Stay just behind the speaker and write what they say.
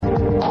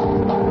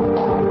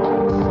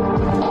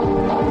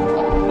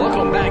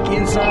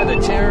inside the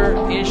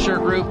Terror Insure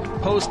Group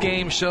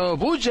post-game show.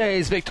 Blue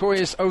Jays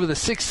victorious over the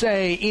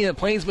 6A Enid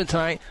Plainsman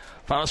tonight.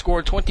 Final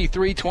score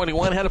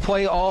 23-21. Had to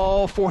play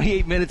all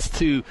 48 minutes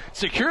to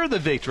secure the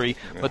victory,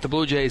 but the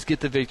Blue Jays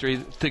get the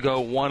victory to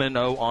go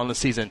 1-0 on the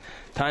season.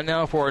 Time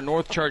now for our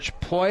North Church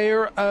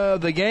Player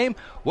of the Game.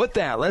 With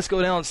that, let's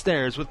go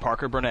downstairs with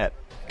Parker Burnett.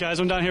 Guys,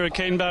 I'm down here with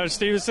Caden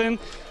Ballard-Stevenson.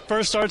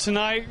 First start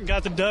tonight,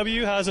 got the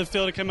W. How does it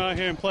feel to come out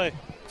here and play?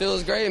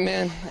 Feels great,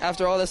 man.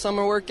 After all the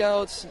summer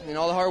workouts and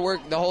all the hard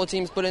work the whole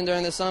team's put in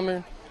during the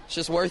summer, it's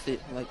just worth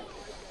it.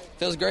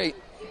 Feels great.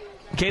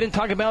 Caden,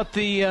 talk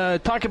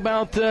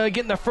about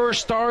getting the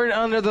first start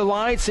under the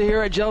lights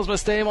here at Gelsma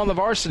Stadium on the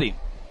varsity.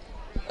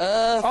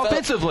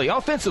 Offensively.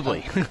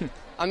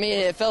 I mean,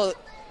 it felt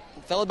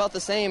about the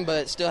same,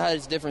 but still had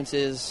its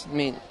differences. I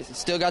mean,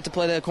 still got to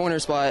play the corner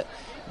spot,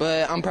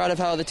 but I'm proud of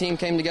how the team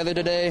came together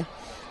today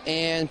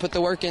and put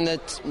the work in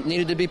that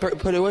needed to be put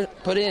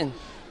in.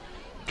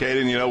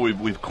 Caden,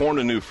 we've coined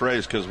a new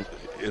phrase because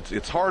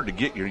it's hard to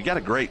get you got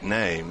a great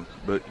name,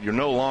 but you're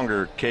no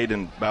longer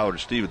Caden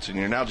Ballard-Stevenson.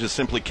 You're now just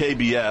simply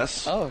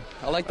KBS. Oh,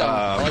 I like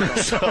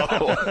that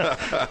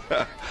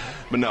one.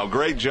 But no,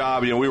 great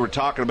job. We were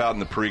talking about in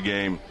the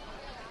pregame,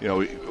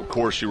 of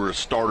course you were a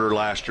starter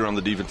last year on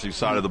the defensive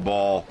side of the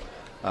ball.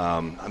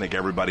 I think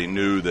everybody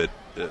knew that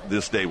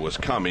this day was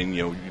coming.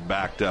 You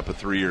backed up a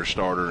 3-year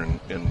starter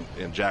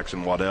in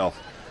Jackson Waddell.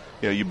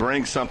 You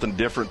bring something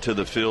different to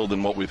the field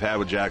than what we've had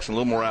with Jackson, a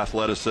little more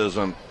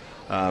athleticism.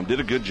 Did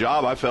a good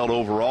job, I felt,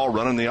 overall,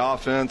 running the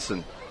offense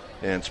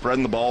and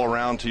spreading the ball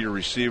around to your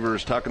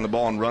receivers, tucking the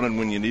ball and running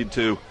when you need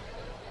to.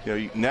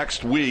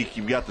 Next week,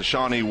 you've got the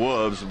Shawnee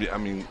Wolves. I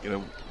mean,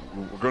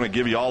 we're going to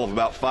give you all of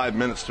about 5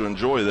 minutes to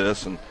enjoy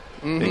this and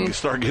you can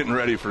start getting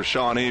ready for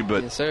Shawnee.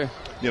 But, yes, sir.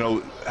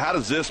 How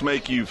does this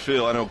make you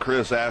feel? I know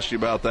Chris asked you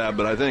about that,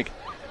 but I think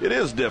it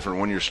is different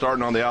when you're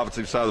starting on the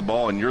offensive side of the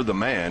ball and you're the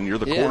man, you're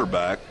the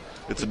quarterback.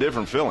 It's a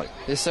different feeling.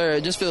 Yes, sir.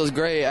 It just feels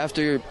great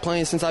after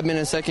playing since I've been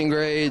in second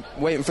grade,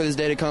 waiting for this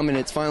day to come, and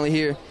it's finally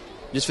here.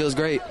 It just feels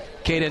great.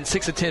 Caden,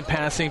 6 of 10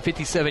 passing,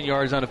 57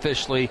 yards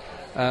unofficially,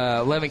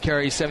 11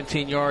 carries,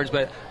 17 yards.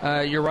 But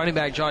your running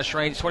back, Josh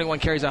Range, 21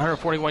 carries,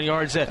 141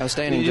 yards.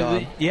 Outstanding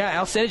job. Yeah,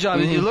 outstanding job.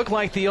 You look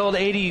like the old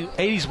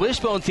 80s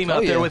Wishbone team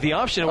out there with the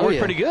option. It worked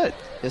pretty good.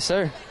 Yes,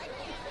 sir.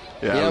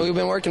 Yeah, we've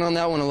been working on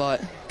that one a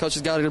lot. Coach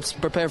has got to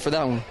prepare for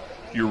that one.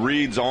 Your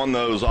reads on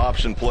those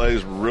option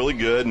plays were really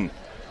good, and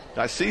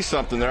I see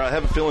something there. I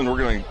have a feeling we're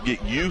going to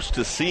get used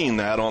to seeing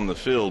that on the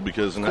field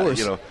because, and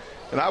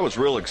I was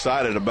real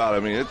excited about it. I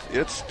mean,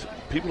 it's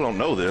people don't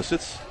know this.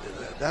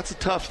 That's a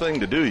tough thing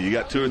to do. You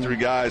got 2 or 3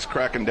 guys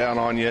cracking down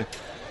on you,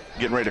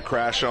 getting ready to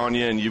crash on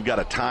you, and you've got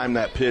to time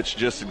that pitch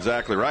just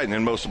exactly right. And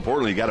then most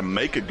importantly, you got to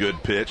make a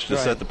good pitch to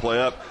set the play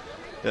up.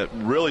 It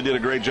really did a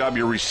great job.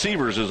 Your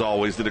receivers, as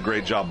always, did a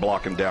great job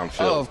blocking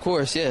downfield. Oh, of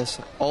course, yes.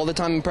 All the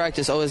time in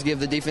practice, always give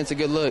the defense a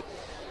good look.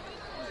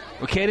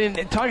 Well,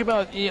 Caden, talk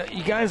about you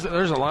guys.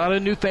 There's a lot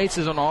of new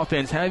faces on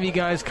offense. How have you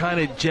guys kind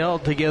of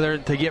gelled together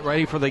to get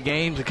ready for the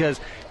games? Because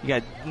you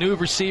got new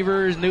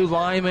receivers, new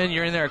linemen.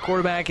 You're in there at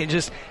quarterback, and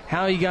just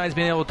how you guys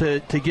been able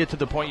to get to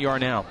the point you are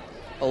now?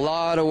 A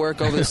lot of work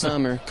over the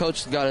summer.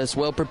 Coach got us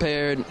well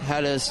prepared,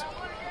 had us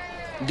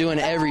doing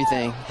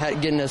everything,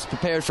 getting us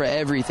prepared for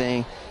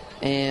everything.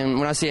 And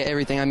when I say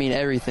everything, I mean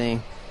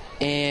everything.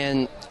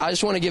 And I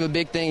just want to give a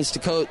big thanks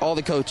to all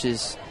the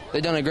coaches.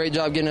 They've done a great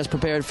job getting us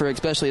prepared for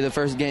especially the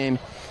first game,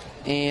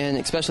 and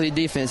especially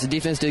defense. The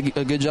defense did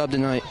a good job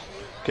tonight.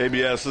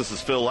 KBS, this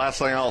is Phil. Last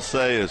thing I'll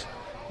say is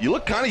you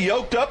look kind of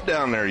yoked up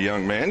down there,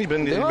 young man. You've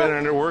been in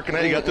there working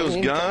out. You got those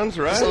guns,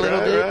 right? Just a little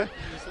bit.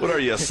 What are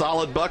you, a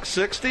solid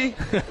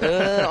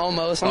 $160?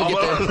 Almost. I'm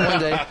going to get there one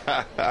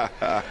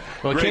day.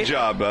 Well, great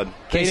job, bud.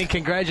 Caden,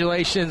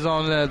 congratulations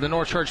on the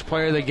North Church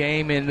Player of the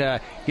Game, and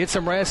get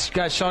some rest.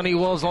 Got Shawnee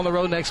Wolves on the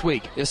road next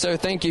week. Yes, sir.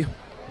 Thank you.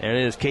 There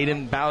it is,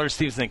 Caden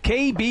Ballard-Stevenson,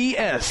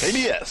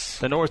 KBS.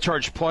 The North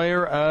Church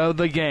Player of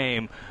the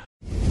Game.